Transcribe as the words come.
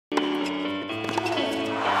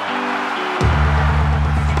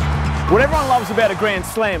What everyone loves about a Grand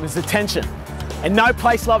Slam is attention, and no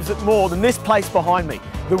place loves it more than this place behind me,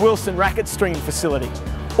 the Wilson Racket Stringing Facility,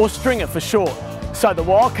 or Stringer for short. So the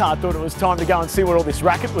Wildcard thought it was time to go and see what all this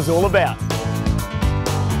racket was all about.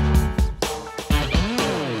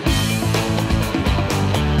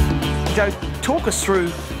 Joe, talk us through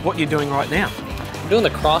what you're doing right now. I'm doing the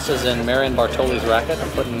crosses in Marion Bartoli's racket. I'm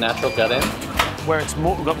putting natural gut in. Where it's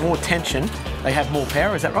got more tension, they have more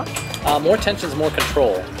power, is that right? More tension is more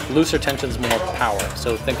control. Looser tension is more power.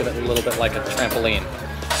 So think of it a little bit like a trampoline.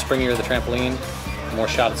 Springier the trampoline, the more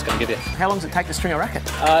shot it's going to give you. How long does it take to string a racket?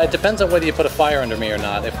 It depends on whether you put a fire under me or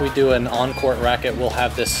not. If we do an on-court racket, we'll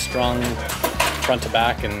have this strung front to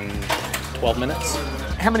back in 12 minutes.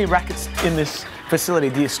 How many rackets in this facility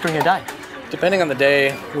do you string a day? Depending on the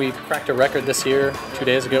day, we cracked a record this year. 2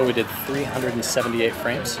 days ago, we did 378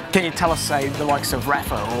 frames. Can you tell us, say, the likes of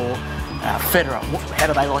Rafa or Federer, how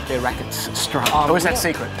do they like their rackets strung? Or is that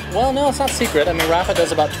secret? Well, no, it's not secret. I mean, Rafa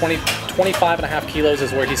does about 25.5 kilos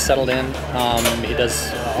is where he's settled in. He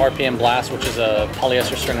does RPM Blast, which is a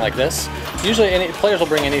polyester string like this. Usually, players will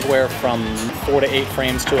bring anywhere from 4 to 8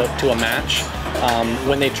 frames to a match.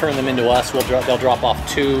 When they turn them into us, they'll drop off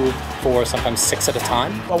 2, 4, sometimes 6 at a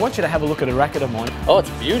time. I want you to have a look at a racket of mine. Oh, it's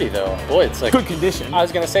beauty though. Boy, it's like good condition. I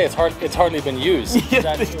was gonna say it's hardly been used.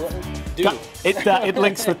 Dude. It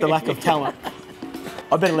links with the lack of talent.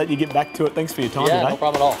 I better let you get back to it. Thanks for your time today. No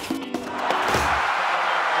problem at all.